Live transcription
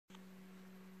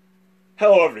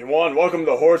Hello everyone, welcome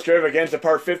to Stravaganza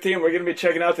Part 15. We're going to be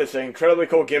checking out this incredibly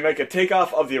cool gimmick, a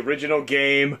takeoff of the original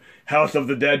game, House of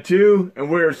the Dead 2, and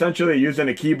we're essentially using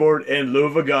a keyboard in lieu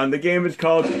of a gun. The game is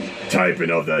called Typing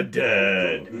of the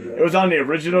Dead. It was on the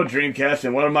original Dreamcast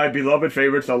and one of my beloved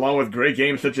favorites, along with great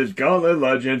games such as Gauntlet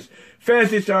Legends,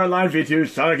 Phantasy Star Online V2,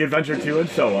 Sonic Adventure 2, and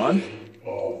so on.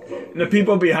 And the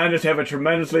people behind us have a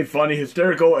tremendously funny,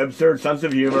 hysterical, absurd sense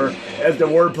of humor, as the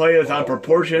wordplay is on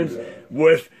proportions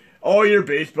with all your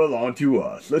base belong to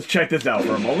us. Let's check this out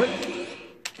for a moment.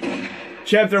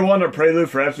 Chapter 1, a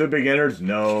prelude for absolute beginners?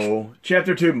 No.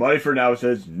 Chapter 2, muddy for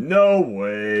novices? No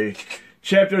way.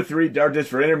 Chapter 3, darkness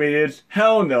for intermediates?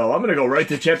 Hell no. I'm gonna go right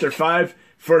to Chapter 5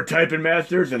 for typing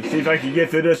masters and see if I can get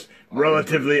through this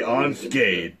relatively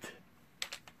unscathed.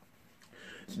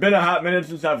 It's been a hot minute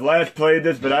since I've last played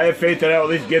this, but I have faith that I'll at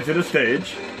least get to the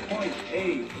stage.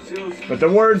 But the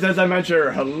words, as I mentioned,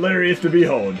 are hilarious to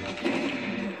behold.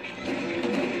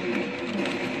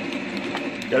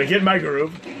 Gotta get in my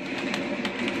groove.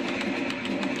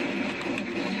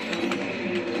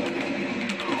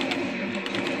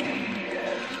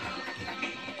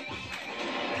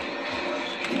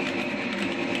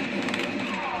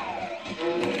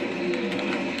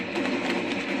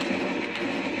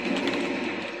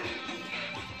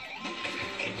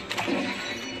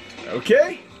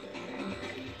 Okay.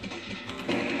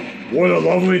 What a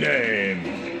lovely name.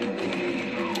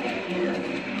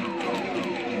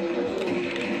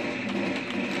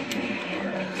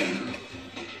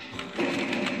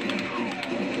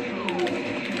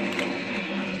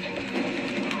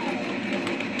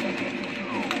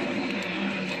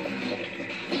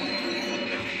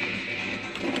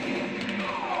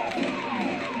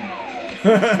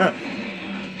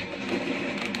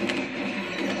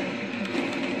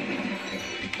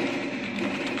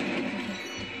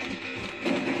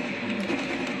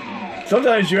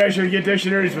 Sometimes you actually get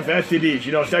dictionaries with STDs,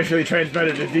 you know, sexually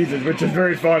transmitted diseases, which is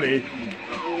very funny.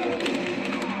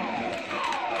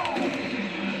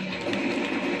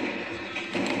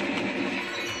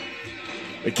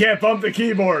 They can't bump the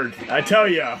keyboard, I tell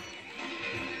ya.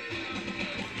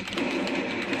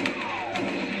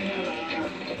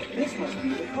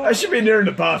 I should be nearing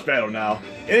the boss battle now.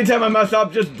 Anytime I mess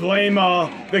up, just blame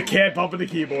the cat bumping the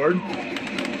keyboard.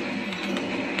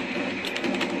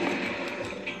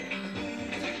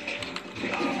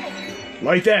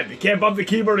 Like that, they can't bump the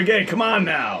keyboard again. Come on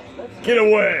now. Get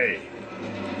away.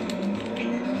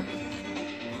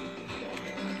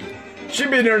 Should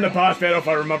be nearing the boss battle if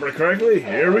I remember correctly.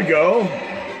 Here we go.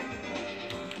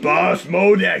 Boss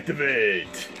mode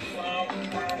activate.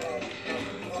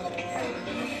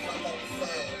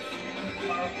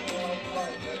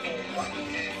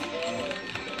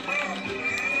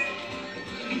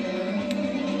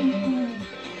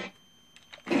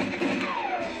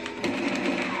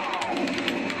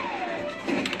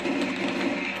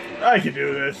 I can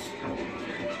do this.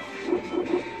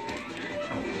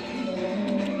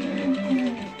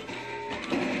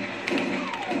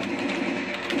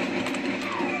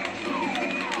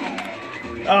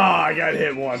 Ah, I got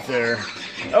hit once there.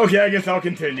 Okay, I guess I'll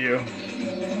continue.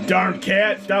 Darn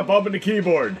cat, stop bumping the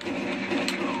keyboard.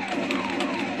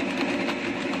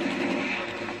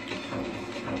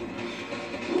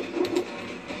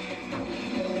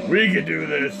 We can do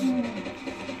this.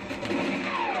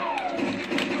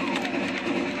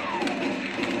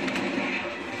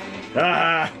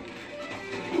 Ah,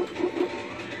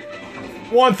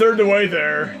 1/3 the way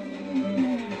there.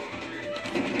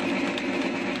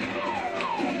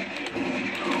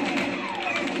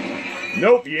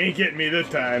 Nope, you ain't getting me this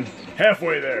time.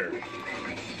 Halfway there.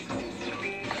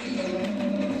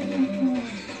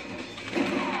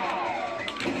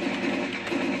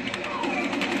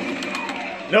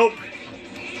 Nope.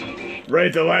 Right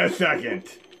at the last second.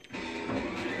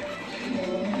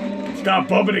 Stop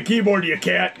bumping the keyboard, you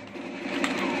cat.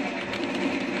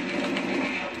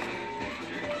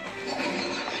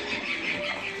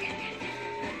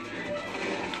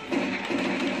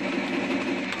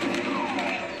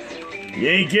 You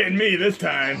ain't getting me this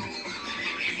time.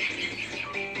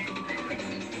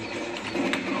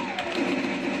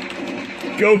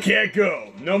 Go, cat,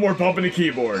 go. No more bumping the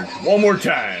keyboard. One more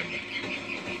time.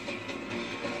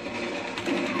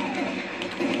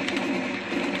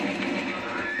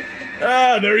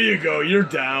 Ah, there you go. You're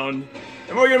down.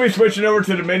 And we're going to be switching over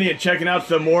to the mini and checking out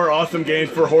some more awesome games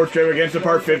for Stravaganza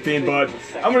Part 15, but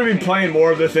I'm going to be playing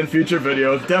more of this in future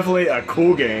videos. Definitely a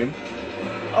cool game.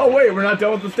 Oh wait, we're not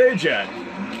done with the stage yet.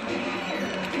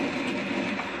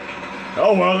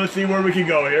 Oh well, let's see where we can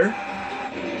go here.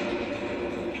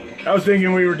 I was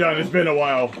thinking we were done. It's been a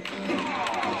while.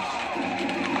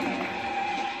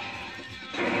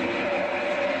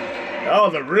 Oh,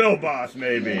 the real boss,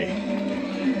 maybe.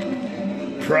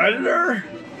 Predator?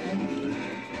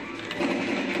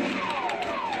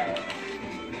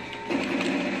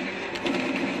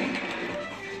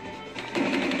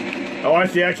 Oh, I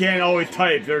see. I can't always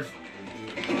type. There's...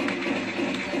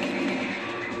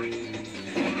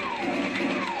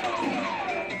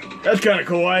 That's kind of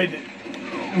cool.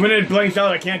 When it blinks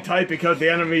out, I can't type because the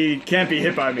enemy can't be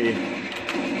hit by me.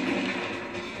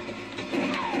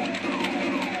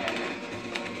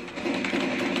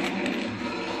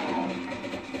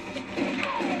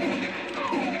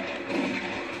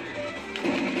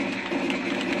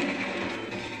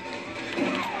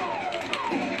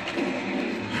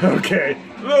 Okay,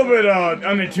 a little bit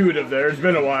unintuitive there. It's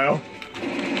been a while.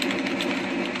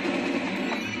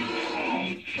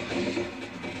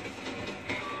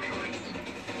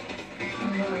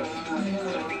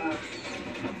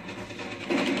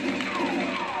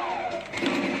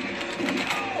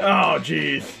 Oh,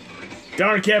 jeez.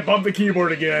 Darn, can't bump the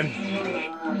keyboard again.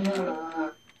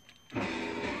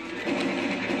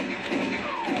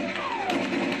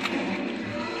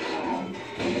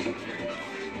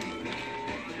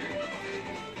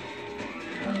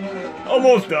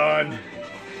 Almost done.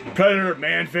 Predator,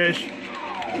 manfish.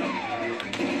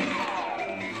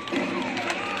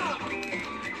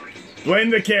 Blame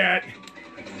the cat.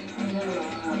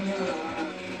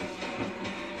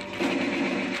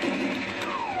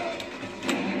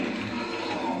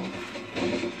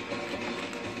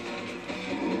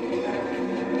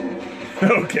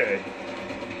 Okay.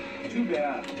 Too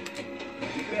bad.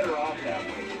 You're better off that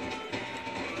way.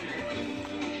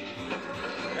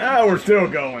 Ah, we're still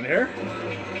going here.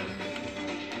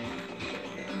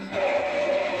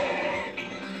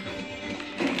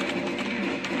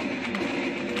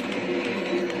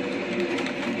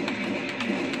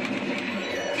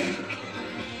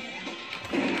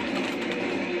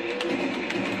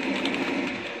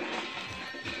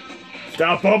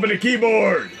 Stop bumping the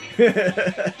keyboard!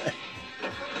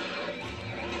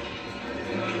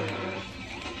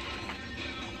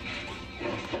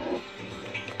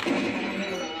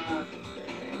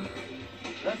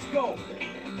 Let's go.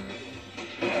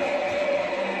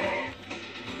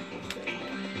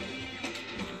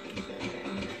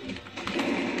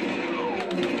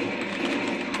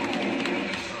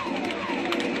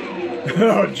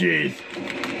 Oh, jeez.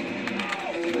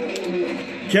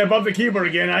 Can't bump the keyboard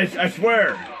again, I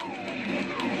swear.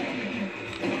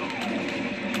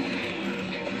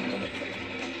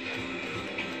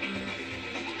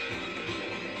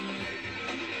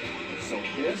 So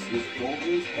this is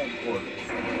Golden's headquarters.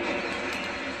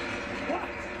 What?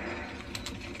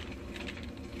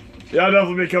 Yeah, I'll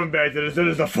definitely be coming back to this. It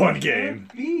is a fun game.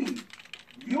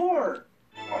 You're...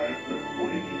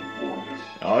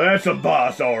 Oh, that's a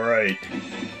boss, alright.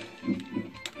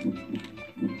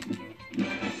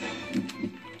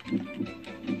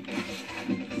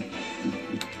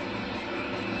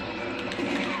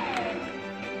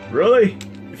 Really?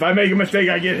 If I make a mistake,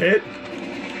 I get hit?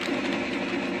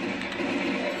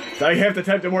 So I have to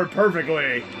type the word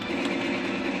perfectly.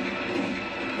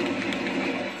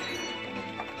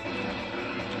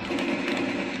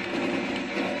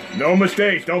 No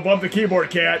mistakes. Don't bump the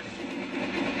keyboard, cat.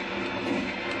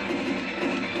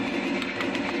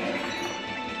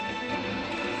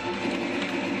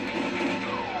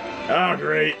 Oh,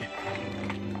 great.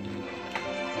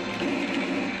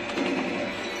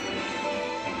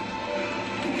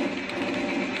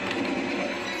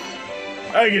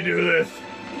 I can do this.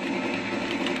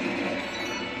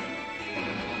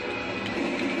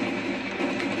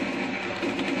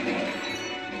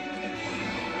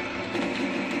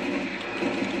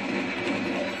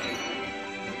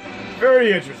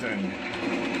 Very interesting.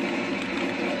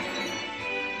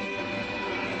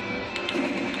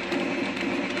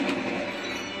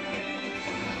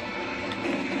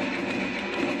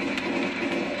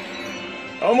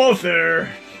 Almost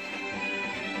there.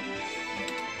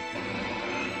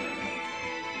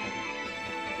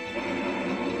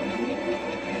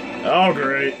 Oh,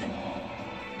 great.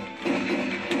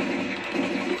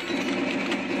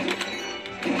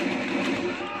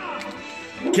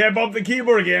 Can't bump the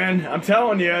keyboard again. I'm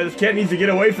telling you, this cat needs to get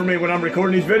away from me when I'm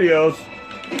recording these videos.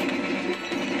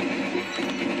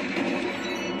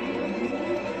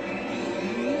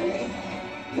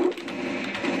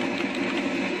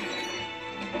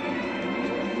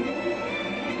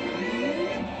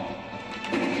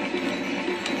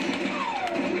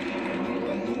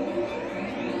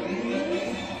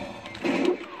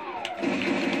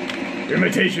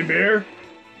 Imitation beer?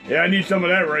 Yeah, I need some of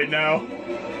that right now.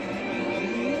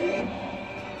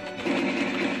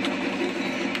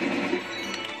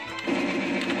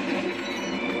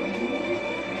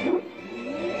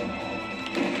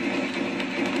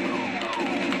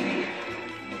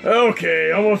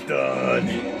 Okay, almost done.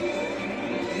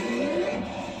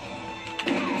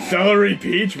 Celery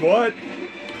peach, what?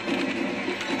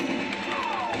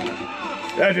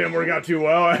 That didn't work out too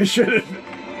well. I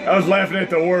was laughing at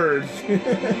the words.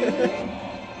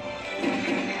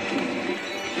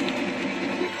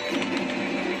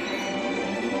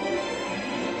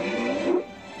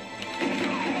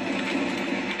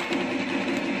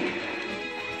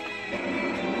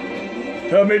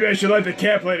 Oh, maybe I should let the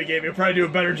cat play the game. He'll probably do a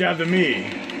better job than me.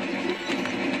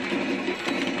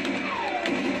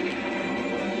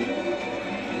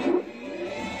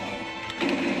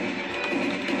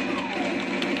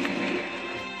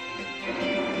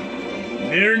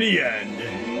 Near the end.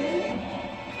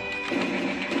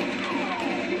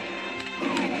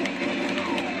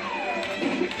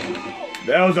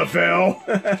 That was a fail.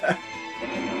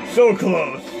 So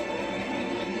close.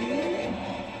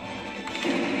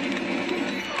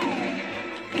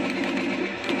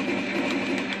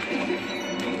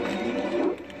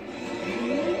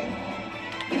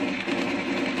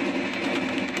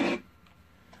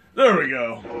 There we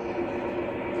go.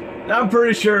 I'm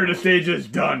pretty sure the stage is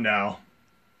done now.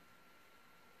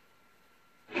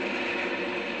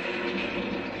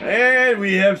 And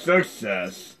we have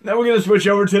success. Now we're going to switch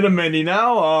over to the menu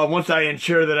now, once I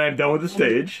ensure that I'm done with the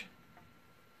stage.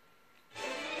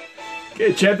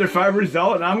 Okay, Chapter 5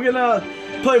 result, and I'm going to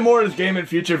play more of this game in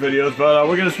future videos, but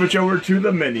we're going to switch over to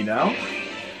the menu now.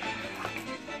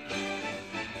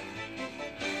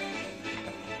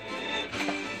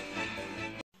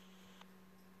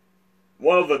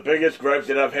 One of the biggest gripes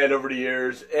that I've had over the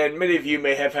years, and many of you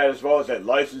may have had as well, is that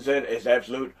licensing is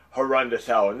absolute horrendous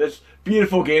hell. And this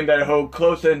beautiful game that I hold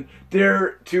close and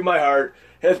dear to my heart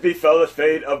has befell the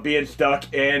fate of being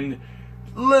stuck in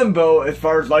limbo as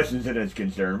far as licensing is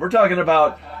concerned. We're talking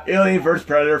about Alien vs.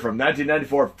 Predator from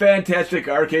 1994, fantastic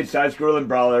arcade side-scrolling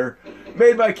brawler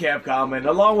made by Capcom, and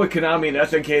along with Konami and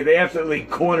SNK, they absolutely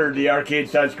cornered the arcade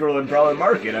side-scrolling brawler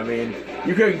market. I mean,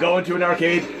 you couldn't go into an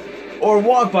arcade or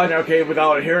walk by an arcade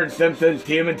without hearing Simpsons,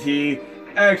 TMNT,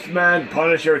 X-Men,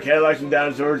 Punisher, Cadillacs and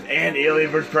Dinosaurs, and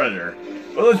Alien vs. Predator.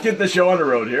 Well, let's get the show on the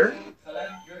road here.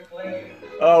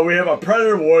 We have a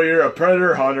Predator Warrior, a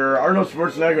Predator Hunter, Arnold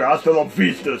Schwarzenegger, Hasta La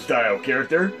Vista style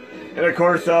character, and of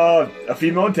course, a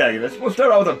female antagonist. We'll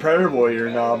start out with a Predator Warrior,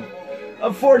 and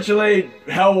unfortunately,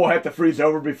 hell will have to freeze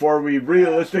over before we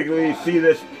realistically see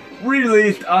this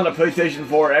released on the PlayStation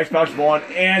 4, Xbox One,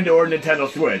 and or Nintendo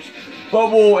Switch.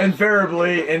 But we'll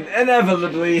invariably and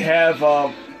inevitably have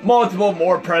multiple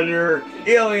more Predator,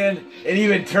 Alien, and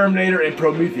even Terminator and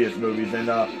Prometheus movies. And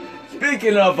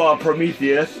speaking of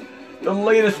Prometheus, the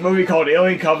latest movie called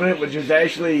Alien Covenant, which is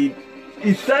actually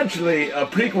essentially a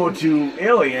prequel to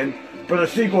Alien, but a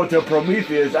sequel to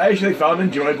Prometheus, I actually found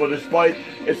enjoyable despite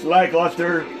its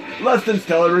lackluster, less than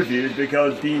stellar reviews,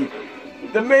 because the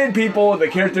main people, the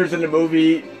characters in the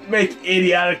movie, make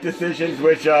idiotic decisions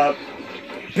which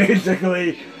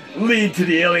basically lead to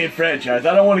the Alien franchise.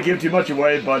 I don't want to give too much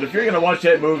away, but if you're going to watch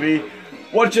that movie,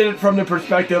 watch it from the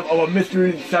perspective of a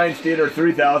Mystery Science Theater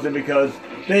 3000, because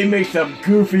they make some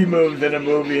goofy moves in the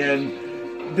movie, and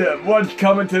what's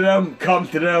coming to them comes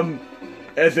to them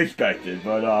as expected.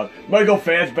 But Michael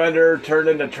Fassbender turned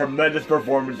in a tremendous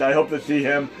performance. I hope to see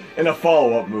him in a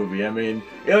follow-up movie. I mean,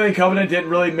 Alien Covenant didn't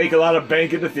really make a lot of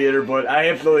bank in the theater, but I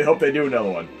absolutely hope they do another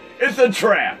one. It's a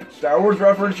trap! Star Wars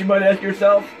reference, you might ask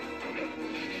yourself?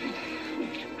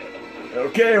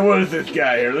 Okay, what is this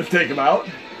guy here? Let's take him out.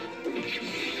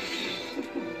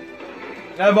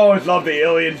 I've always loved the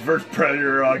Aliens vs.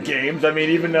 Predator games. I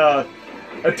mean, even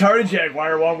Atari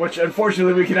Jaguar one, which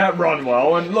unfortunately we cannot run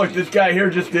well. And look, this guy here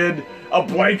just did a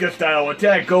Blanka-style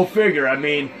attack. Go figure. I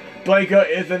mean, Blanka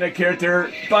isn't a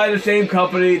character by the same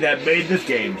company that made this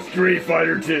game, Street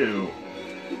Fighter 2.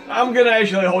 I'm going to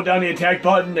actually hold down the attack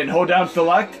button and hold down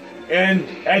select and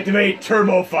activate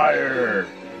Turbo Fire.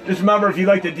 Just remember, if you'd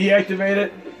like to deactivate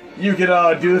it, you can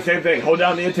do the same thing. Hold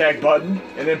down the attack button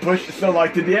and then push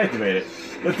select to deactivate it.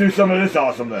 Let's do some of this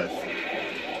awesomeness.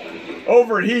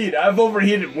 Overheat. I've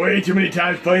overheated way too many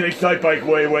times playing Excitebike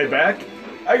way back.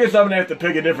 I guess I'm going to have to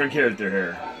pick a different character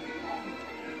here.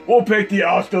 We'll pick the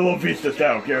Hasta La Vista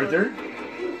style character.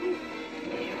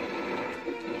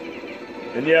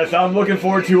 And yes, I'm looking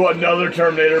forward to another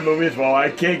Terminator movie as well. I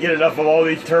can't get enough of all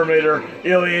these Terminator,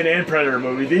 Alien, and Predator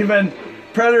movies. Even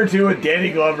Predator 2 with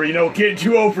Danny Glover, you know, getting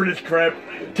too old for this crap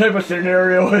type of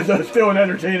scenario is still an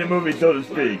entertaining movie, so to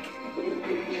speak.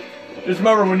 Just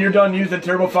remember, when you're done using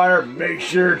Turbo Fire, make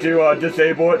sure to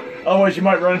disable it. Otherwise, you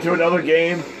might run into another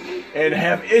game and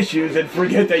have issues and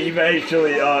forget that you've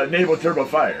actually enabled Turbo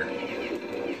Fire.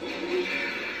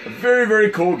 A very,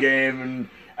 very cool game, and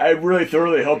I really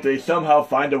thoroughly hope they somehow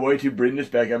find a way to bring this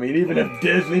back. I mean, even if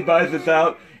Disney buys this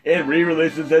out and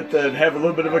re-releases it to have a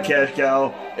little bit of a cash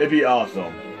cow, it'd be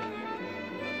awesome.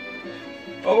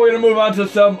 Well, we're going to move on to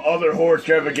some other horror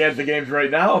extravaganza games right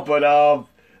now, but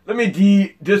let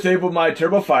me disable my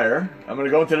turbo fire. I'm going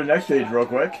to go into the next stage real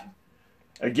quick.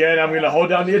 Again, I'm going to hold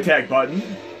down the attack button.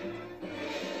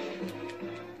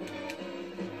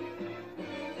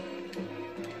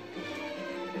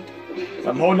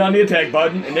 I'm holding down the attack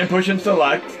button and then pushing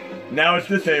select. Now it's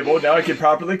disabled. Now I can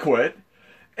properly quit.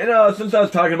 And since I was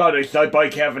talking about Excite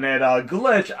Bike having that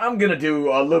glitch, I'm going to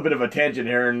do a little bit of a tangent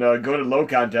here and go to low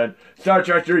content. Star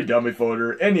Trek 3 dummy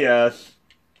folder, NES.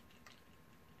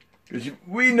 Because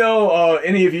we know,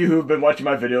 any of you who've been watching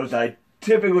my videos, I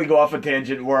typically go off a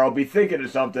tangent where I'll be thinking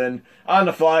of something on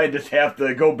the fly and just have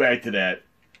to go back to that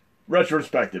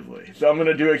retrospectively. So I'm going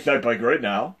to do Excite Bike right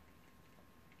now.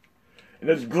 And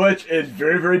this glitch is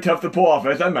very, very tough to pull off,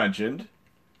 as I mentioned.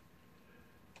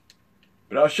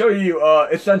 But I'll show you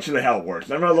essentially how it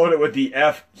works. I'm going to load it with the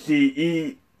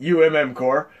FCEUMM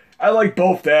core. I like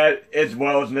both that as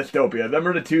well as Nestopia. Them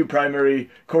are the two primary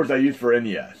cores I use for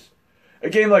NES. A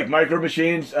game like Micro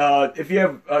Machines, if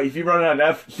you run on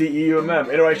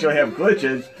FCEUMM, it'll actually have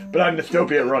glitches, but on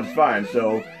Nestopia it runs fine.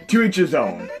 So to each his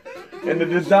own. And the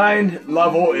design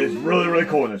level is really, really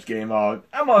cool in this game.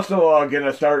 I'm also going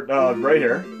to start right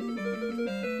here.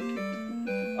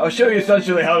 I'll show you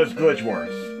essentially how this glitch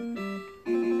works.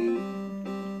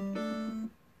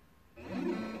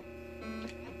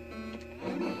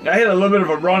 I had a little bit of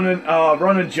a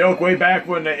running joke way back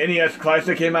when the NES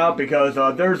Classic came out because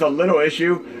there's a little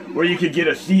issue where you could get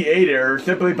a C8 error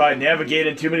simply by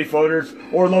navigating too many folders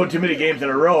or load too many games in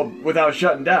a row without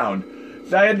shutting down.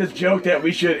 So I had this joke that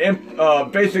we should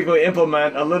basically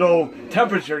implement a little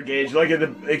temperature gauge like in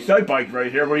the Excite Bike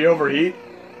right here where you overheat.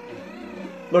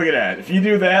 Look at that. If you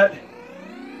do that,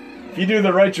 if you do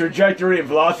the right trajectory and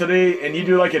velocity and you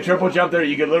do like a triple jump there,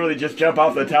 you can literally just jump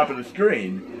off the top of the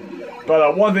screen.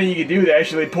 But one thing you can do to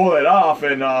actually pull it off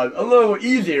and a little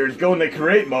easier is go into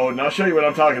create mode, and I'll show you what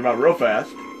I'm talking about real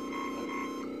fast.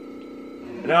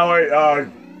 Now I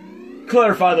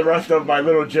clarify the rest of my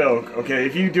little joke. Okay,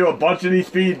 if you do a bunch of these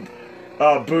speed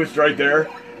boosts right there,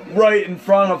 right in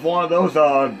front of one of those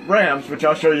ramps, which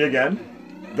I'll show you again,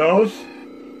 those,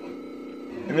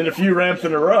 and then a few ramps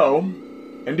in a row,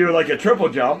 and do like a triple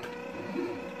jump,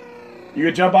 you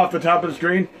can jump off the top of the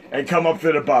screen and come up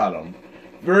to the bottom.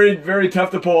 Very, very tough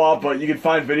to pull off, but you can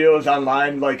find videos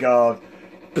online like,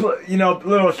 you know,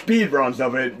 little speed runs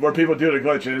of it where people do the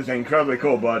glitch, and it's incredibly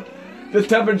cool. But this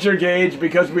temperature gauge,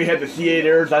 because we had the C8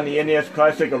 errors on the NES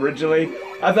Classic originally,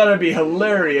 I thought it'd be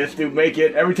hilarious to make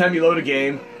it, every time you load a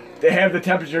game, to have the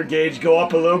temperature gauge go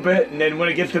up a little bit, and then when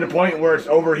it gets to the point where it's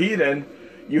overheating,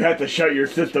 you have to shut your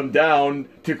system down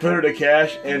to clear the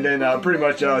cache, and then pretty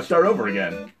much start over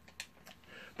again.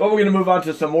 But we're going to move on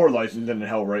to some more licensing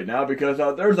hell right now because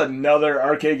there's another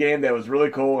arcade game that was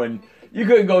really cool and you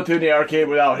couldn't go to the arcade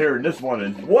without hearing this one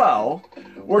as well.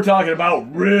 We're talking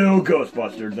about real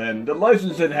Ghostbusters, and the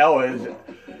licensing hell is,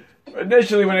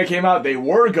 initially when it came out they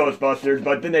were Ghostbusters,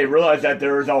 but then they realized that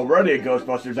there was already a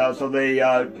Ghostbusters out, so they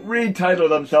retitled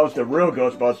themselves to Real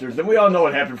Ghostbusters, and we all know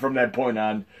what happened from that point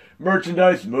on.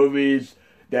 Merchandise, movies,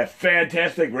 that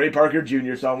fantastic Ray Parker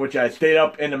Jr. song, which I stayed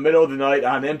up in the middle of the night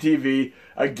on MTV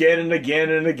again and again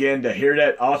and again to hear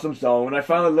that awesome song. When I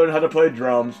finally learned how to play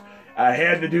drums, I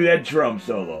had to do that drum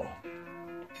solo.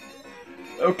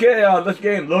 Okay, this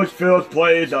game looks, feels,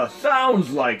 plays,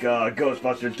 sounds like a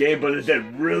Ghostbusters game, but is it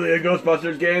really a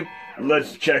Ghostbusters game?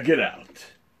 Let's check it out.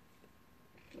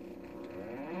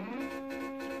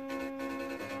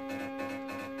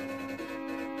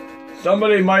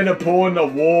 Somebody might have pulled the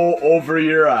wool over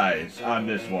your eyes on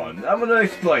this one. I'm going to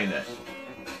explain this.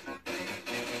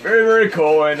 Very, very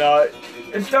cool, and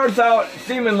it starts out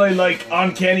seemingly like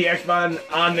Uncanny X-Men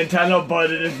on Nintendo,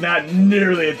 but it is not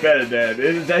nearly as bad as that.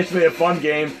 It is actually a fun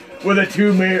game with a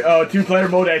two-player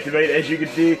mode activate, as you can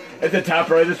see at the top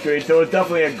right of the screen, so it's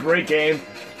definitely a great game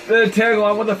to tag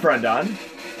along with a friend on.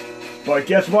 But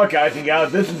guess what, guys and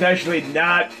gals, this is actually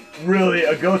not really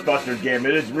a Ghostbusters game.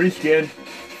 It is reskinned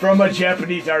from a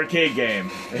Japanese arcade game.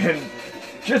 And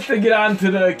just to get on to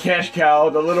the cash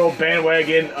cow, the little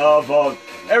bandwagon of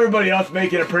everybody else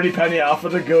making a pretty penny off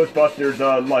of the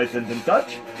Ghostbusters license and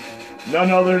such, none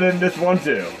other than this one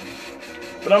too.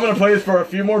 But I'm going to play this for a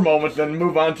few more moments and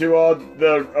move on to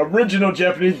the original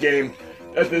Japanese game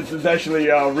that this is actually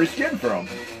reskinned from.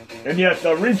 And yes,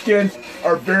 reskins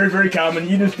are very, very common.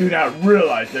 You just do not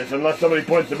realize this unless somebody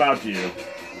points them out to you.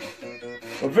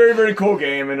 A very, very cool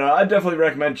game, and I definitely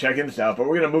recommend checking this out. But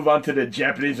we're going to move on to the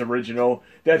Japanese original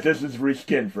that this is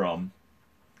reskinned from.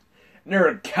 And there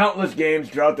are countless games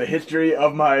throughout the history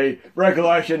of my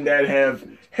recollection that have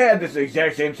had this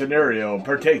exact same scenario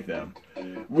partake them.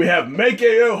 We have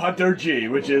Makeo Hunter G,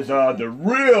 which is the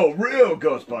real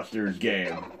Ghostbusters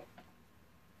game.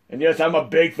 And yes, I'm a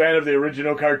big fan of the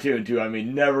original cartoon too. I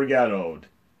mean, never got old.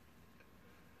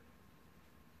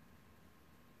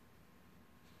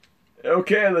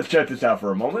 Okay, let's check this out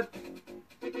for a moment.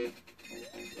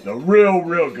 The real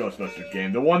Ghostbusters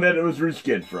game, the one that it was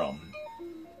reskinned from.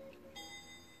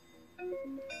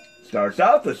 Starts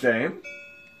out the same.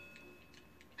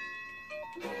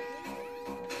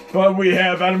 But we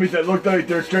have enemies that look like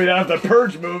they're straight out of the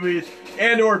Purge movies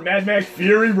and or Mad Max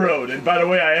Fury Road. And by the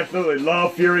way, I absolutely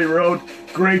love Fury Road.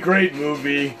 Great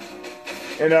movie.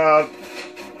 And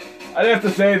I'd have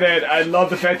to say that I love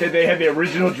the fact that they had the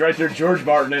original director George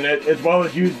Martin in it, as well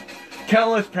as used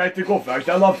countless practical effects.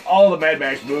 I loved all the Mad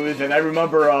Max movies, and I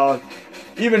remember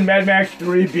even Mad Max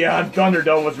 3 Beyond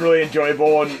Thunderdome was really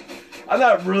enjoyable. And I'm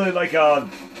not really like a,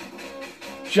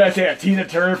 should I say, a Tina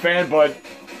Turner fan, but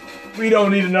We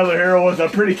Don't Need Another Hero was a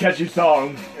pretty catchy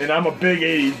song, and I'm a big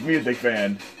 80s music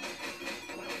fan.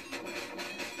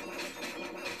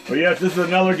 But yes, this is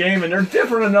another game, and they're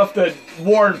different enough that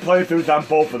warrant playthroughs on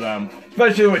both of them,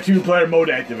 especially with 2-player mode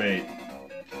activate.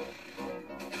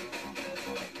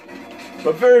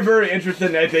 But very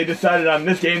interesting that they decided on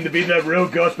this game to be the real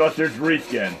Ghostbusters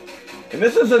reskin. And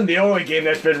this isn't the only game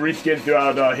that's been reskinned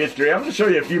throughout history. I'm going to show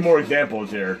you a few more examples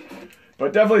here.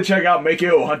 But definitely check out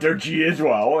Makeo Hunter G as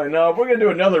well. And we're going to do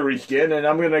another reskin, and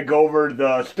I'm going to go over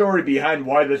the story behind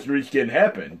why this reskin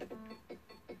happened.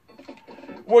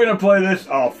 We're going to play this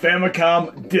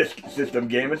Famicom Disk System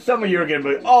game. And some of you are going to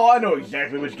be like, oh, I know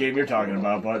exactly which game you're talking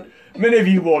about. But many of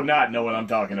you will not know what I'm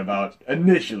talking about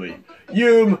initially.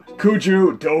 Yum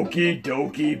Kuju Doki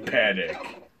Doki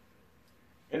Panic.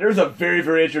 And there's a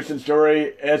very interesting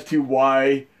story as to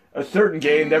why a certain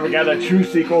game never got a true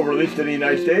sequel released in the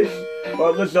United States.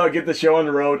 But let's get the show on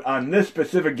the road on this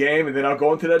specific game, and then I'll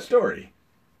go into that story.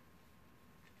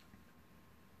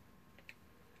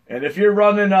 And if you're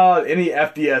running any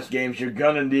FDS games, you're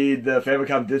gonna need the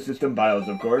Famicom Disk System BIOS,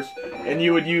 of course. And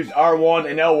you would use R1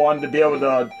 and L1 to be able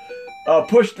to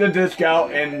push the disc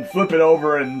out and flip it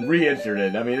over and reinsert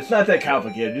it. I mean, it's not that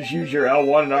complicated. Just use your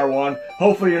L1 and R1.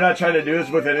 Hopefully you're not trying to do this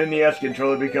with an NES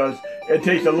controller because it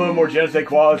takes a little more Genesect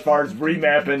quality as far as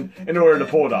remapping in order to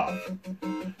pull it off.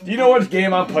 Do you know what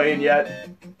game I'm playing yet?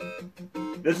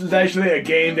 This is actually a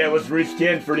game that was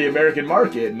reskinned for the American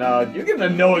market. And you're going to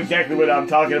know exactly what I'm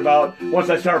talking about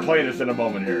once I start playing this in a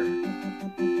moment here.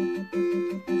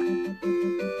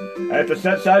 I have to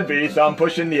set side B, so I'm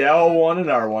pushing the L1 and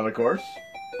R1, of course.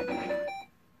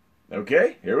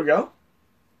 Okay, here we go.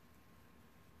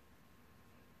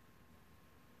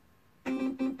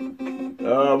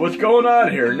 What's going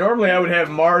on here? Normally I would have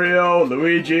Mario,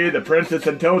 Luigi, the Princess,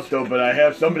 and Toadstool, but I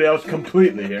have somebody else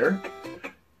completely here.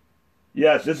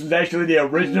 Yes, this is actually the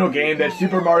original game, that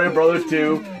Super Mario Bros.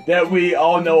 2, that we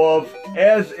all know of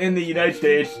as in the United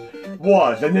States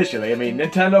was initially. I mean,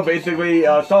 Nintendo basically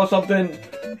saw something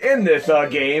in this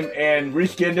game and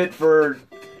reskinned it for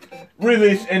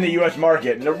release in the US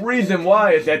market. And the reason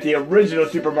why is that the original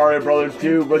Super Mario Bros.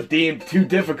 2 was deemed too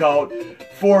difficult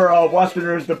for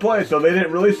Westerners to play, so they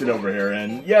didn't release it over here.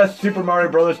 And yes, Super Mario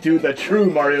Bros. 2, the true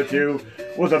Mario 2,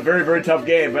 was a very tough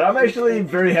game, but I'm actually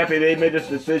very happy they made this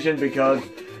decision because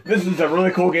this is a really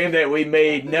cool game that we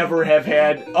may never have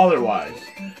had otherwise.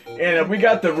 And we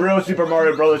got the real Super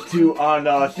Mario Bros. 2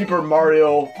 on Super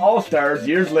Mario All-Stars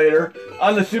years later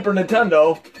on the Super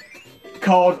Nintendo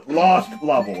called Lost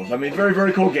Levels. I mean,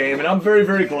 very cool game, and I'm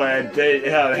very glad they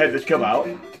had this come out.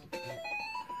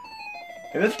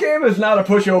 And this game is not a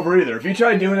pushover either. If you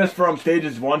try doing this from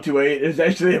stages 1 to 8, it's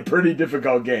actually a pretty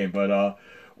difficult game. But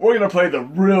we're going to play the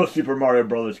real Super Mario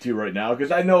Bros. 2 right now,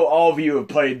 because I know all of you have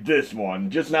played this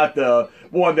one, just not the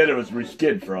one that it was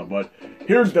reskinned from. But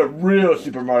here's the real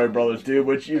Super Mario Bros. 2,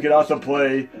 which you can also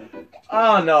play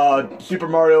on Super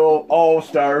Mario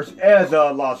All-Stars as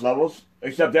Lost Levels.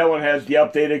 Except that one has the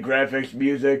updated graphics,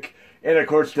 music, and of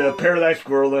course the parallax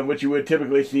scrolling, which you would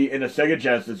typically see in a Sega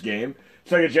Genesis game.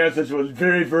 Sega Genesis was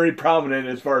very prominent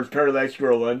as far as parallax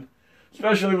scrolling,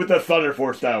 especially with the Thunder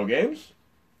Force style games.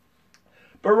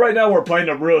 But right now we're playing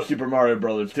the real Super Mario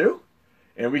Bros. 2,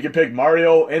 and we can pick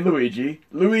Mario and Luigi.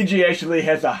 Luigi actually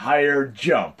has a higher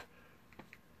jump.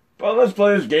 But let's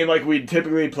play this game like we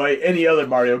typically play any other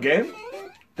Mario game.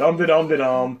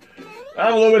 Dum-de-dum-de-dum.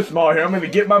 I'm a little bit small here. I'm going to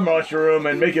get my mushroom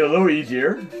and make it a little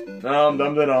easier.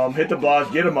 Dum-dum-de-dum. Hit the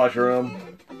blocks, get a mushroom.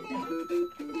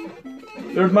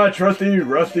 There's my trusty,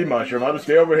 rusty mushroom. I'll just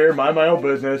stay over here, mind my own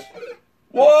business.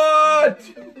 What?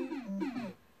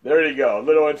 There you go. A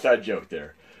little inside joke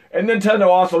there. And Nintendo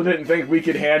also didn't think we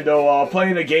could handle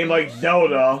playing a game like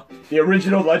Zelda, the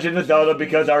original Legend of Zelda,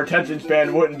 because our attention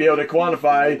span wouldn't be able to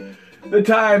quantify the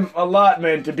time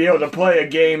allotment to be able to play a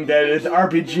game that is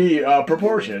RPG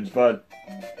proportions. But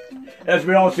as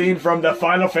we all seen from the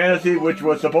Final Fantasy, which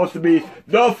was supposed to be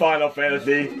the Final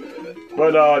Fantasy,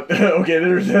 but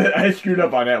okay, I screwed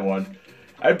up on that one.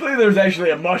 I believe there's actually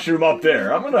a mushroom up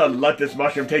there. I'm gonna let this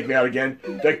mushroom take me out again.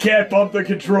 The cat bumped the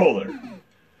controller.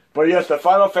 But yes, the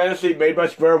Final Fantasy made by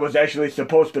Square was actually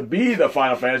supposed to be the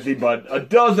Final Fantasy, but a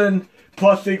dozen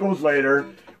plus sequels later,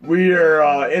 we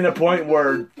are in a point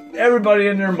where everybody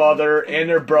and their mother, and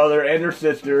their brother, and their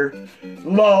sister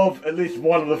love at least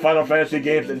one of the Final Fantasy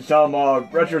games in some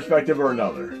retrospective or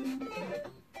another.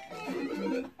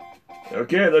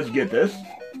 Okay, let's get this.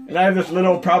 And I have this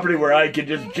little property where I can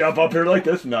just jump up here like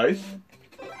this, nice.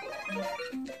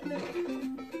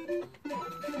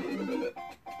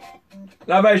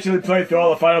 I've actually played through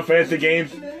all the Final Fantasy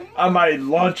games on my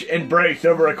lunch and breaks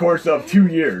over a course of 2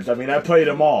 years. I mean, I played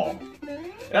them all.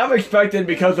 And I'm expecting,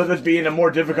 because of this being a more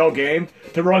difficult game,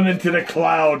 to run into the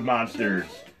cloud monsters.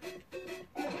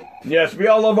 Yes, we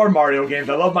all love our Mario games.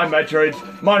 I love my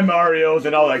Metroids, my Marios,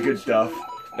 and all that good stuff.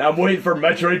 Now I'm waiting for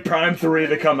Metroid Prime 3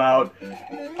 to come out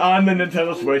on the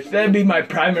Nintendo Switch. That'd be my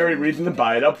primary reason to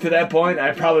buy it. Up to that point,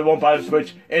 I probably won't buy the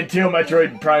Switch until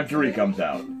Metroid Prime 3 comes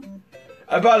out.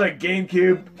 I bought a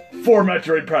GameCube for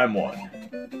Metroid Prime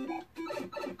 1.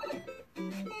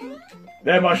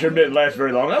 That mushroom didn't last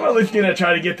very long. I'm at least going to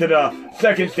try to get to the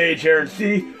second stage here and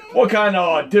see what kind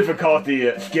of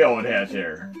difficulty skill it has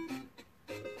here.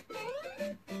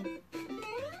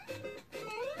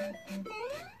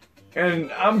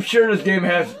 And I'm sure this game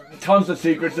has tons of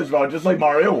secrets as well, just like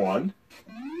Mario 1.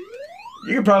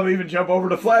 You could probably even jump over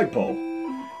the flagpole.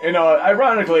 And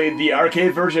ironically, the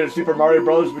arcade version of Super Mario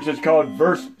Bros., which is called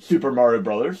Verse Super Mario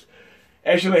Bros.,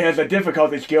 actually has a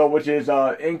difficulty skill which is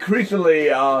increasingly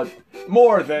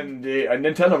more than the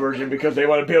Nintendo version, because they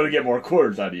want to be able to get more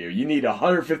quarters out of you. You need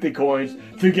 150 coins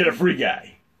to get a free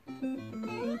guy.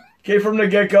 Okay, from the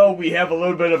get-go, we have a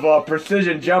little bit of a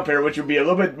precision jump here, which would be a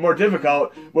little bit more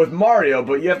difficult with Mario,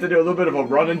 but you have to do a little bit of a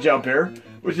run and jump here,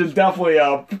 which is definitely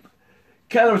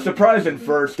kind of surprising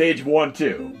for stage 1,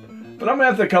 too. But I'm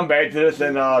going to have to come back to this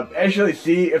and actually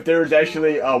see if there's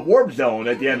actually a warp zone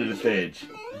at the end of the stage.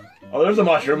 Oh, there's a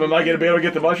mushroom. Am I going to be able to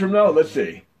get the mushroom now? Let's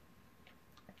see.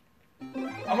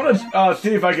 I'm going to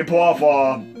see if I can pull off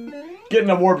getting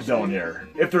a warp zone here.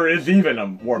 If there is even a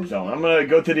warp zone. I'm going to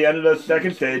go to the end of the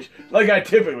second stage, like I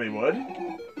typically would.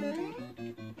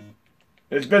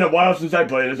 It's been a while since I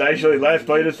played this. I actually last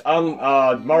played this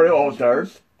on Mario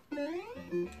All-Stars.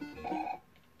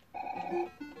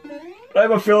 But I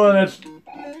have a feeling it's...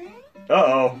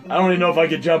 Uh-oh. I don't even know if I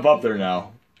can jump up there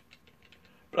now.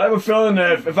 But I have a feeling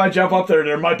that if I jump up there,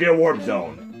 there might be a warp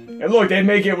zone. And look, they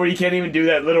make it where you can't even do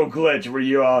that little glitch where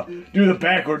you do the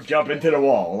backwards jump into the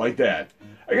wall, like that.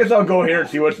 I guess I'll go here and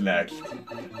see what's next.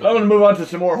 But I'm going to move on to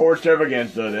some more Horse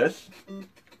Stravaganza of this.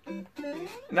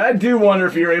 And I do wonder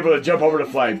if you're able to jump over the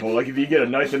flagpole, like if you get a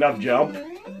nice enough jump.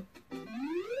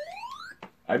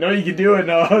 I know you can do it in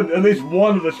at least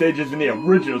one of the stages in the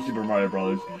original Super Mario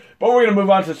Bros. But we're going to move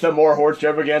on to some more Horse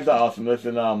Stravaganza awesomeness,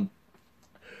 and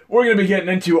we're going to be getting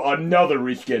into another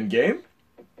reskin game.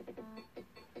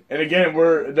 And again,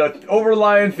 the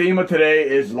overlying theme of today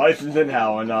is License in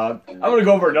Hell, and I'm going to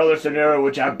go over another scenario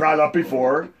which I brought up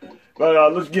before.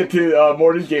 But let's get to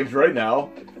more of these games right now.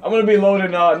 I'm going to be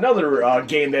loading another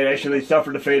game that actually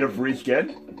suffered the fate of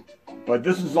reskin. But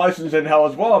this is License in Hell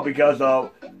as well, because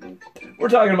we're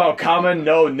talking about Kamen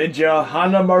no Ninja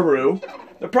Hanamaru.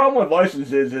 The problem with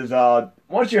licenses is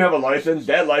once you have a license,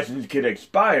 that license could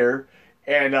expire,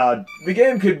 and the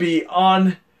game could be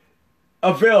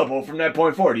unavailable from that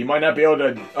point forward. You might not be able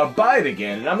to buy it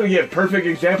again. And I'm going to give perfect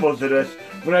examples of this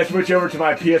when I switch over to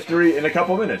my PS3 in a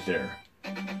couple minutes here.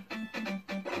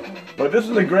 But this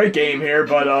is a great game here,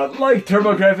 but like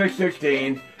TurboGrafx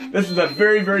 16, this is a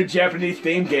very, very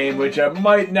Japanese-themed game, which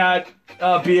might not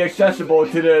be accessible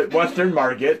to the Western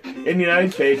market in the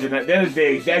United States, and that is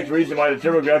the exact reason why the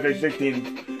TurboGrafx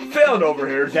 16 failed over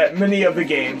here, is that many of the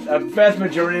games, a vast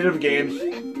majority of the games,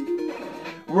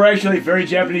 were actually very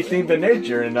Japanese-themed in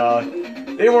nature, and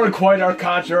they weren't quite our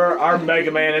Contra, our Mega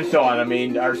Man, and so on. I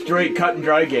mean, our straight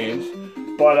cut-and-dry games.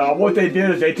 But what they did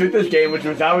is they took this game, which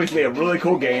was obviously a really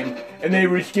cool game, and they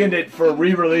reskinned it for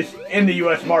re-release in the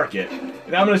US market.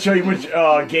 And I'm going to show you which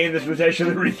game this was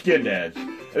actually reskinned as.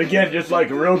 And again, just like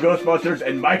real Ghostbusters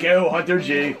and Michael Hunter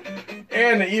G,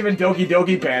 and even Doki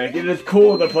Doki Panic. It is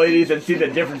cool to play these and see the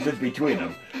differences between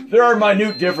them. There are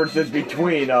minute differences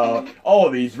between all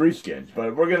of these reskins,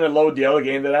 but we're going to load the other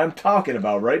game that I'm talking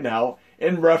about right now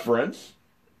in reference.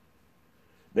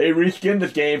 They reskinned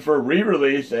this game for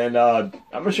re-release, and I'm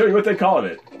going to show you what they called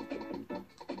it.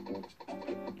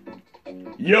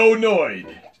 Yo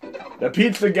Noid, the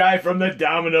pizza guy from the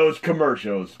Domino's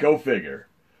commercials. Go figure.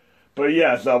 But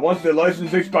yes, once the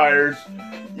license expires,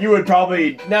 you would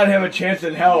probably not have a chance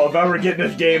in hell of ever getting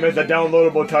this game as a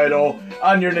downloadable title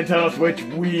on your Nintendo Switch,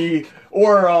 Wii,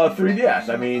 or 3DS.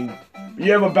 I mean,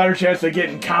 you have a better chance of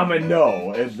getting Common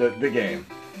No as the game.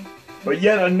 But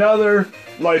yet another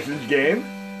licensed game.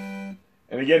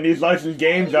 And again, these licensed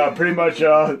games pretty much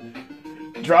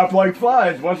drop like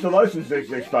flies once the licenses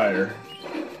expire.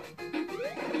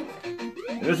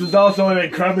 And this is also an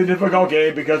incredibly difficult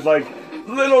game because, like,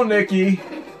 Little Nicky,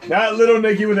 not Little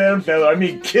Nicky with Adam Sandler, I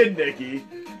mean Kid Nicky,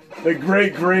 the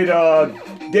great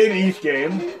Data East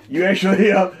game, you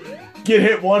actually get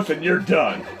hit once and you're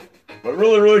done. But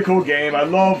really cool game. I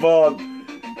love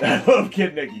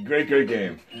Kid Nicky. Great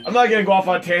game. I'm not going to go off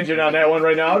on a tangent on that one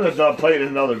right now. I'll just play it in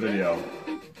another video.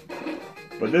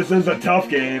 But this is a tough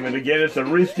game, and again, it's a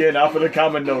reskin off of the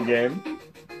Common No game.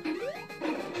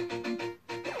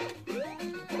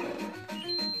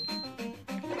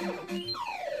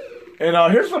 And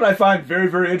here's what I find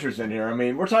very interesting here. I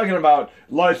mean, we're talking about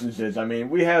licenses. I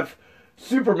mean, we have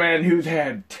Superman, who's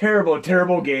had terrible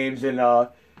games, and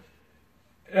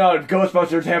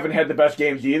Ghostbusters haven't had the best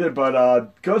games either, but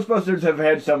Ghostbusters have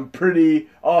had some pretty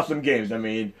awesome games. I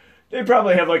mean, they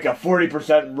probably have like a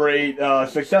 40% rate,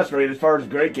 success rate as far as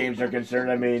great games are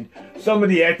concerned. I mean, some of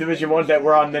the Activision ones that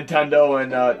were on Nintendo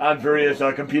and on various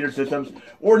computer systems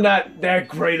were not that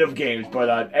great of games, but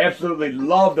I absolutely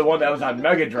love the one that was on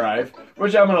Mega Drive,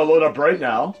 which I'm going to load up right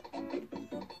now.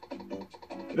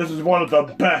 This is one of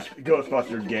the best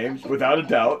Ghostbusters games, without a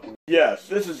doubt. Yes,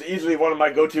 this is easily one of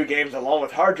my go-to games along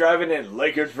with Hard Driving and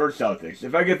Lakers vs. Celtics.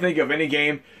 If I could think of any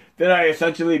game that I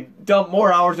essentially dump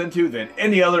more hours into than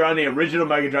any other on the original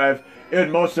Mega Drive, it would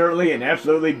most certainly and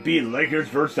absolutely be Lakers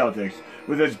vs. Celtics,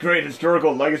 with its great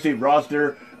historical legacy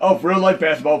roster of real-life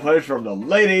basketball players from the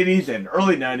late 80s and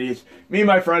early 90s. Me and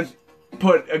my friends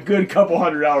put a good couple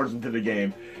hundred hours into the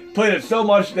game. Played it so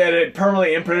much that it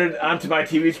permanently imprinted onto my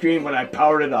TV screen when I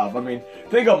powered it off. I mean,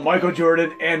 think of Michael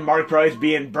Jordan and Mark Price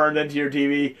being burned into your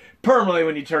TV permanently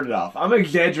when you turn it off. I'm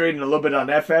exaggerating a little bit on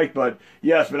that fact, but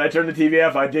yes, when I turned the TV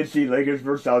off, I did see Lakers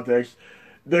vs. Celtics,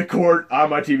 the court on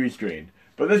my TV screen.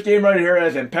 But this game right here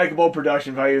has impeccable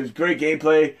production values, great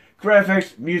gameplay,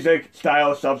 graphics, music,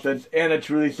 style, substance, and a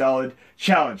truly solid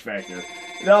challenge factor.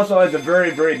 It also has a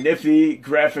very nifty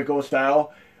graphical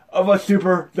style of a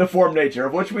super deformed nature,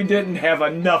 of which we didn't have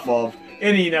enough of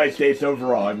in the United States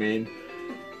overall. I mean,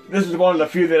 this is one of the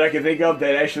few that I can think of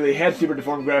that actually had super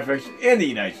deformed graphics in the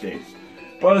United States.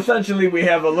 But essentially, we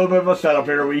have a little bit of a setup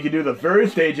here where you can do the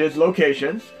various stages,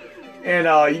 locations,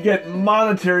 and you get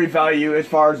monetary value as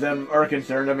far as them are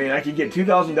concerned. I mean, I can get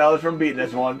 $2,000 from beating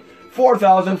this one,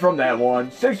 $4,000 from that one,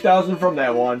 $6,000 from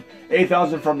that one,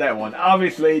 $8,000 from that one.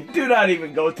 Obviously, do not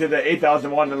even go to the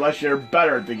 $8,000 one unless you're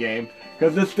better at the game,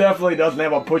 because this definitely doesn't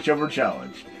have a pushover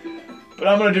challenge. But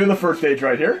I'm going to do the first stage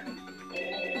right here.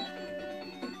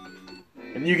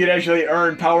 And you can actually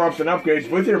earn power-ups and upgrades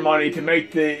with your money to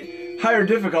make the higher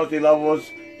difficulty levels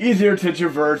easier to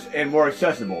traverse and more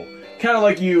accessible. Kind of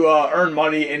like you earn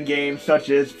money in games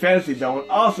such as Fantasy Zone,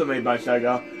 also made by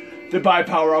Sega, to buy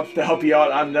power-ups to help you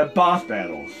out on the boss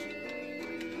battles.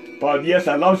 But yes,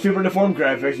 I love super deformed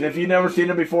graphics, and if you've never seen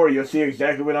them before, you'll see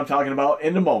exactly what I'm talking about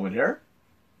in a moment here.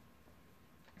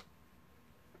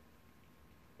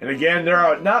 And again, there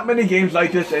are not many games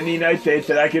like this in the United States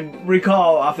that I can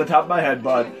recall off the top of my head,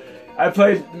 but I've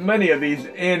played many of these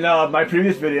in my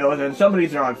previous videos, and some of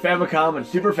these are on Famicom and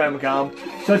Super Famicom,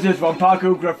 such as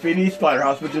Wanpaku Graffiti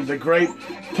Splatterhouse, which is a great,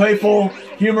 playful,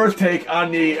 humorous take on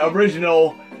the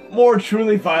original, more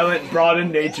truly violent,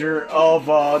 broadened nature of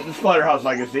the Splatterhouse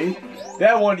legacy.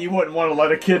 That one you wouldn't want to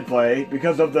let a kid play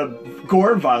because of the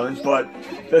gore and violence, but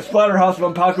the Splatterhouse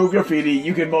Wanpaku Graffiti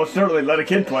you can most certainly let a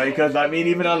kid play, because I mean,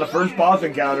 even on the first boss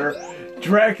encounter,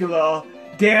 Dracula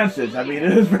dances. I mean,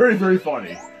 it is very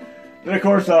funny. Then of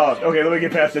course, okay, let me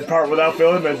get past this part without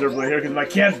failing miserably here, because my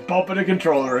cat's bumping the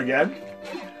controller again.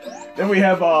 Then we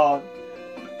have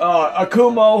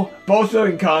Akumo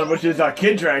Bosenkan, which is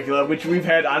Kid Dracula, which we've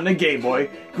had on the Game Boy.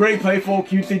 Great playful,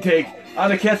 cutesy take on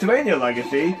the Castlevania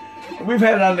legacy. We've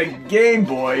had it on the Game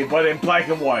Boy, but in black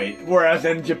and white, whereas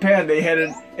in Japan they had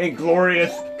it in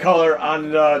glorious color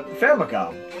on the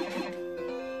Famicom.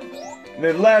 And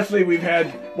then lastly, we've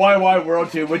had YY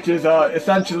World 2, which is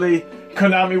essentially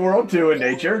Konami World 2 in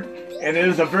nature. And it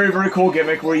is a very, very cool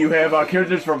gimmick where you have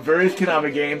characters from various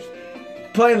Konami games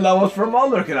playing levels from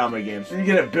other Konami games. So you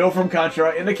get a Bill from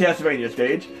Contra in the Castlevania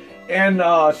stage, and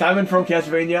Simon from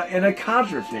Castlevania in a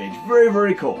Contra stage. Very,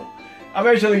 very cool. I'm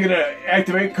actually going to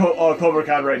activate Cobra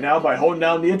Con right now by holding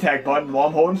down the attack button while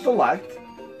I'm holding select.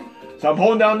 So I'm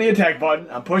holding down the attack button,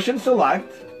 I'm pushing select,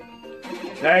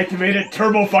 and I activated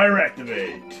Turbo Fire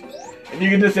Activate. And you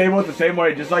can disable it the same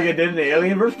way, just like I did in the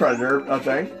Alien vs. Predator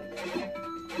thing.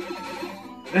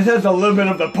 This has a little bit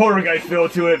of the Poltergeist feel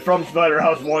to it from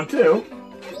Splatterhouse 1 too.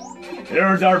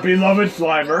 There's our beloved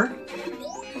Slimer.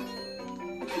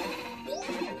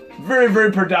 Very,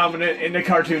 very predominant in the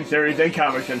cartoon series and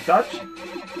comics and such.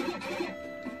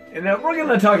 And then we're going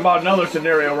to talk about another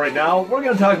scenario right now. We're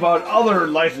going to talk about other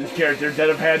licensed characters that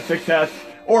have had success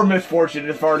or misfortune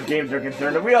as far as games are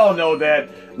concerned. And we all know that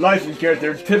licensed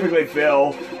characters typically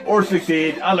fail or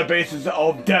succeed on the basis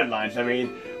of deadlines. I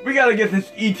mean, we gotta get this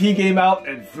E.T. game out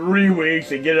in 3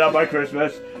 weeks and get it out by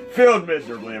Christmas. Failed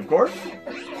miserably, of course.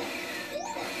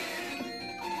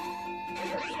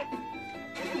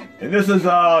 And this is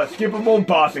a skippable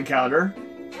boss encounter.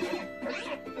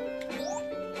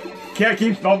 Cat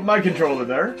keeps bumping my controller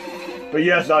there. But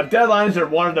yes, deadlines are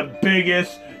one of the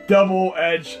biggest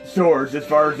double-edged swords as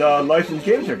far as licensed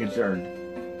games are concerned.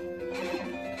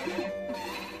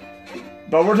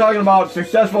 But we're talking about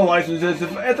successful licenses.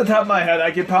 At the top of my head,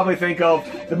 I could probably think of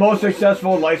the most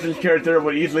successful licensed character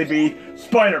would easily be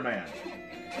Spider-Man.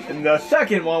 And the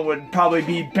second one would probably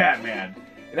be Batman.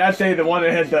 And I'd say the one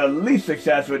that has the least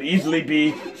success would easily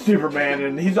be Superman,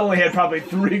 and he's only had probably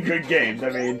 3 good games. I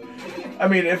mean,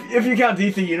 if you count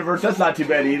DC Universe, that's not too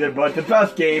bad either, but the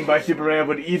best game by Superman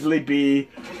would easily be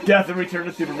Death and Return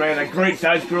of Superman, a great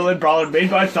side-scrolling brawler made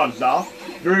by Sunsoft.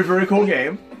 Very, very cool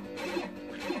game.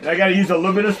 And I gotta use a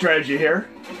little bit of strategy here.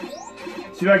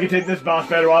 See if I can take this boss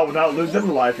battle out without losing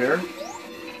a life here.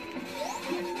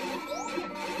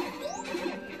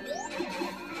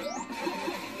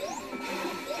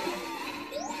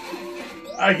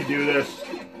 I can do this.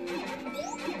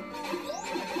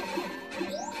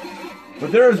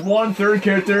 But there is one third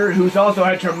character who's also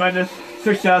had tremendous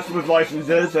success with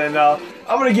licenses, and I'm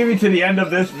going to give you to the end of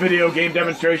this video game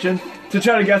demonstration to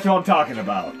try to guess who I'm talking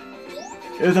about.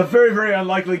 It is a very, very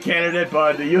unlikely candidate,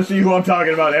 but you'll see who I'm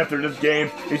talking about after this game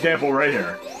example right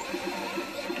here.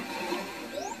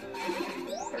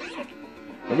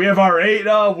 And we have our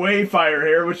 8-way fire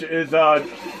here, which is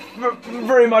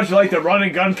very much like the run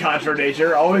and gun Contra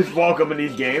nature, always welcome in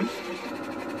these games.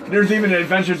 There's even an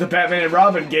Adventures of Batman and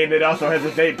Robin game that also has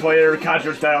this 8-player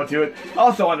Contra style to it,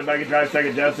 also on the Mega Drive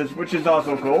Sega Genesis, which is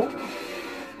also cool.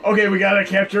 Okay, we gotta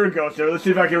capture a ghost here. Let's see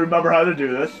if I can remember how to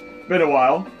do this. Been a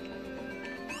while.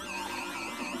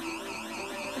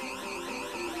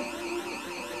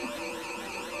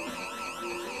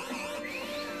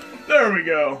 There we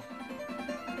go.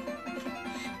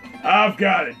 I've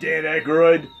got it, Dan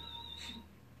Aykroyd.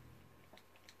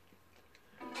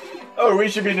 Oh, we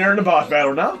should be nearing the boss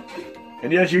battle now.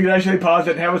 And yes, you can actually pause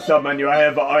it and have a sub-menu. I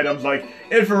have items like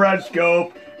infrared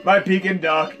scope, my Peking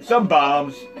duck, some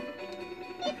bombs.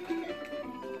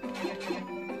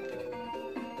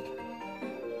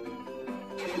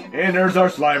 And there's our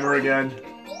Slimer again.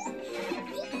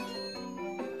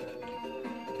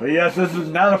 But yes, this is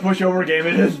not a pushover game.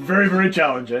 It is very, very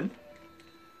challenging.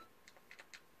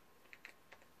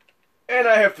 And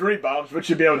I have 3 bombs, which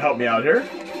should be able to help me out here.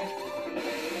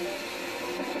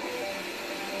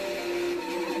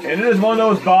 And it is one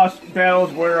of those boss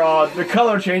battles where the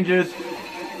color changes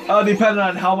depending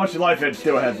on how much life it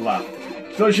still has left.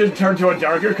 So it should turn to a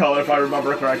darker color if I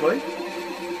remember correctly.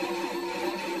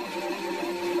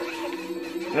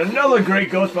 And another great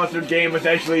Ghostbusters game was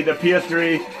actually the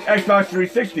PS3, Xbox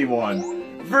 360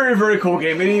 one. Very, very cool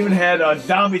game. It even had a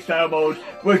zombie style mode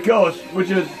with ghosts, which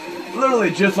is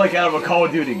literally just like out of a Call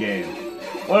of Duty game.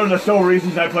 One of the sole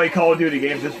reasons I play Call of Duty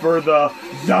games is for the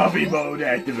zombie mode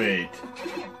activate.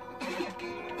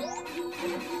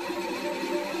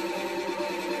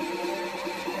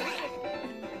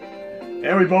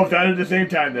 And we both died at the same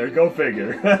time there, go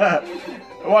figure.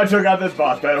 Well, I took out this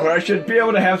boss battle where I should be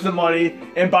able to have some money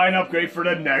and buy an upgrade for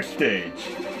the next stage.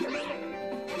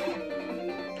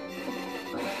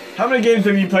 How many games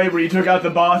have you played where you took out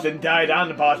the boss and died on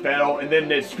the boss battle and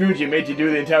then it screwed you and made you do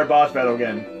the entire boss battle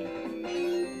again?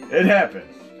 It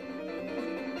happens.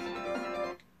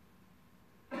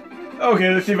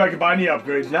 Okay, let's see if I can buy any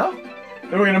upgrades now.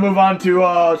 Then we're going to move on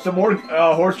to some more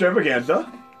Horse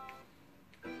Stravaganza.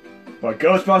 But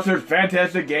Ghostbusters,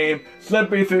 fantastic game,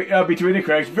 slipped between the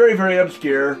cracks, very, very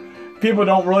obscure. People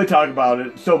don't really talk about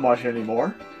it so much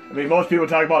anymore. I mean, most people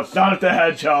talk about Sonic the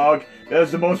Hedgehog. That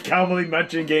is the most commonly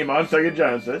mentioned game on Sega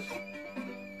Genesis.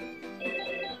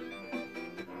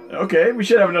 Okay, we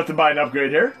should have enough to buy an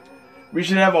upgrade here. We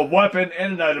should have a weapon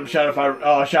and an item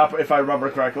shop if I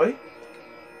remember correctly.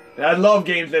 And I love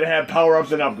games that have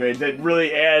power-ups and upgrades. It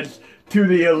really adds to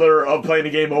the allure of playing the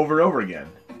game over and over again.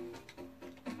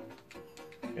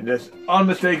 And this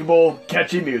unmistakable,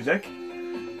 catchy music.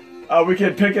 We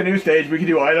can pick a new stage. We can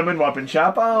do item and weapon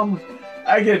shop.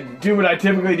 I could do what I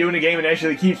typically do in a game and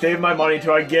actually keep saving my money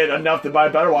until I get enough to buy a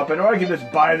better weapon. Or I can just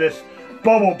buy this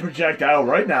bubble projectile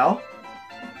right now.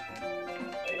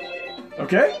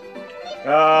 Okay.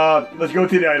 Let's go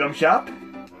to the item shop.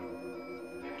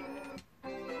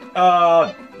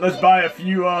 Let's buy a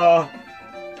few,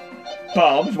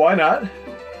 bombs. Why not?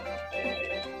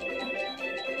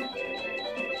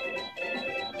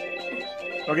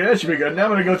 Okay, that should be good. Now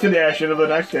I'm going to go to the action of the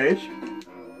next stage.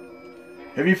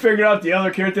 Have you figured out the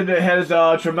other character that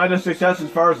has tremendous success as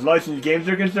far as licensed games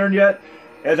are concerned yet?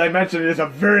 As I mentioned, it is a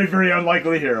very, very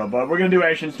unlikely hero, but we're going to do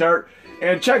action start.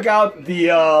 And check out the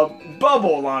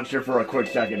bubble launcher for a quick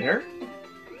second here.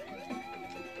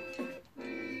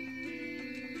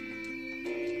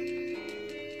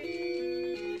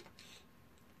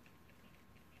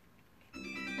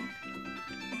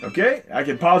 Okay, I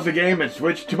can pause the game and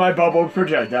switch to my bubble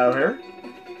projectile here.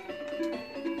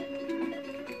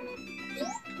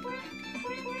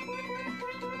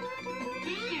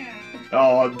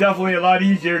 Oh, definitely a lot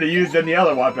easier to use than the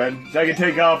other weapon. So I can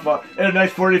take off at a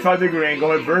nice 45-degree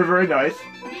angle. It's very, very nice.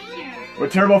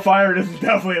 With turbo fire, this is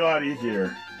definitely a lot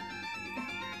easier.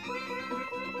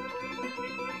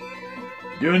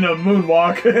 Doing the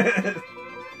moonwalk.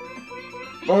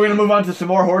 But we're going to move on to some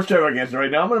more horse Stravaganza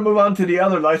right now. I'm going to move on to the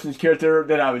other licensed character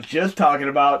that I was just talking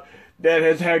about that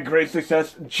has had great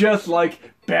success, just like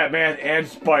Batman and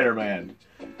Spider-Man.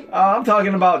 I'm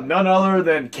talking about none other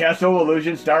than Castle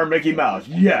Illusion star Mickey Mouse.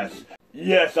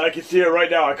 Yes, I can see it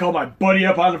right now. I call my buddy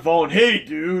up on the phone. Hey,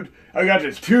 dude, I got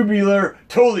this tubular,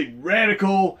 totally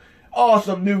radical,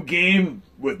 awesome new game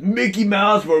with Mickey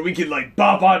Mouse where we can, like,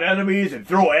 bop on enemies and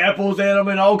throw apples at them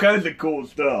and all kinds of cool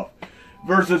stuff.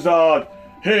 Versus,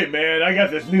 hey, man, I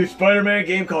got this new Spider-Man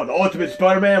game called Ultimate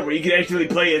Spider-Man where you can actually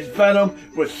play as Venom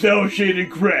with cel-shaded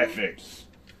graphics.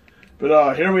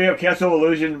 But here we have Castle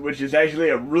Illusion, which is actually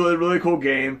a really, really cool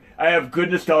game. I have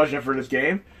good nostalgia for this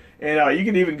game. And you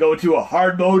can even go to a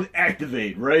hard mode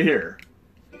activate right here.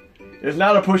 It's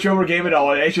not a pushover game at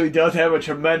all. It actually does have a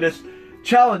tremendous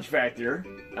challenge factor.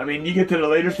 I mean, you get to the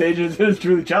later stages, it's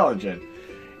truly challenging.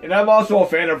 And I'm also a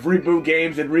fan of reboot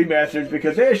games and remasters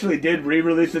because they actually did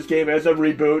re-release this game as a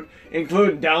reboot,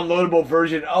 including downloadable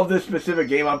version of this specific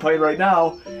game I'm playing right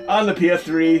now on the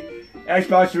PS3,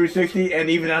 Xbox 360, and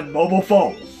even on mobile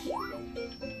phones.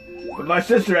 But my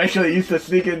sister actually used to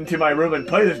sneak into my room and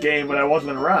play this game when I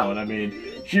wasn't around. I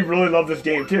mean, she really loved this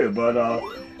game too. But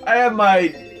I have my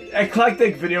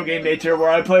eclectic video game nature where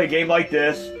I play a game like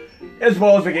this, as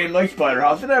well as a game like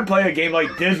Splatterhouse, and I play a game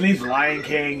like Disney's Lion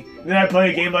King, and then I play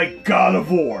a game like God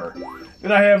of War.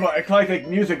 Then I have an eclectic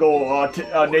musical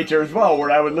nature as well,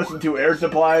 where I would listen to Air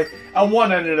Supply on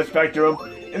one end of the spectrum,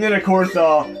 and then of course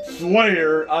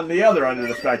Slayer on the other end of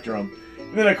the spectrum.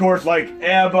 And then of course like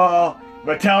ABBA,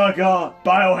 Metallica,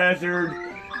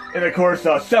 Biohazard, and of course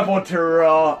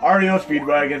Sepultura, REO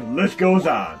Speedwagon, list goes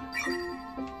on.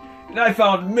 And I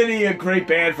found many a great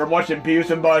band from watching Beavis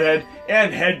and Butthead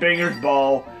and Headbangers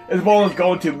Ball, as well as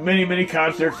going to many, many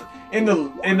concerts in the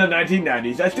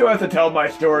 1990s. I still have to tell my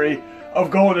story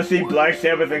of going to see Black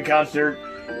Sabbath in concert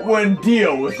when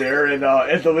Dio was there and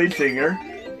as the lead singer.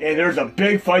 And there's a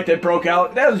big fight that broke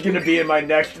out. That is going to be in my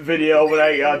next video when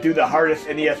I do the hardest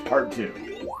NES Part 2.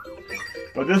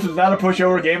 But this is not a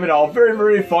pushover game at all. Very,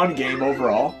 very fun game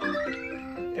overall.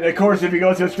 And of course, if you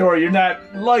go to the store, you're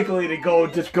not likely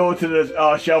to just go to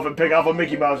the shelf and pick off a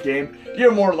Mickey Mouse game.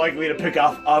 You're more likely to pick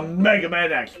off a Mega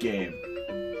Man X game.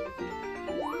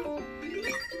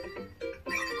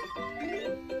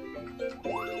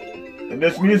 And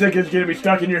this music is going to be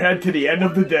stuck in your head to the end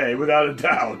of the day, without a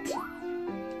doubt.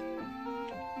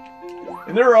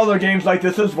 And there are other games like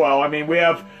this as well. I mean, we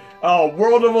have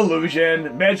World of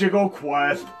Illusion, Magical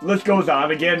Quest, list goes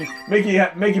on. Again,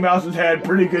 Mickey Mouse has had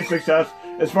pretty good success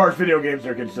as far as video games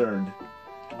are concerned.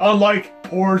 Unlike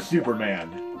poor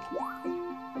Superman.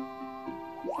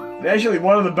 And actually,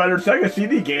 one of the better Sega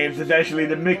CD games is actually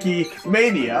the Mickey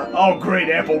Mania. Oh, great,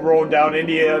 apple rolling down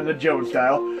Indiana Jones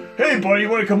style. Hey, buddy, you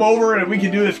want to come over and we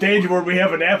can do the stage where we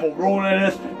have an apple rolling at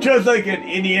us, just like in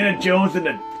Indiana Jones and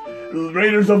the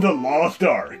Raiders of the Lost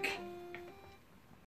Ark.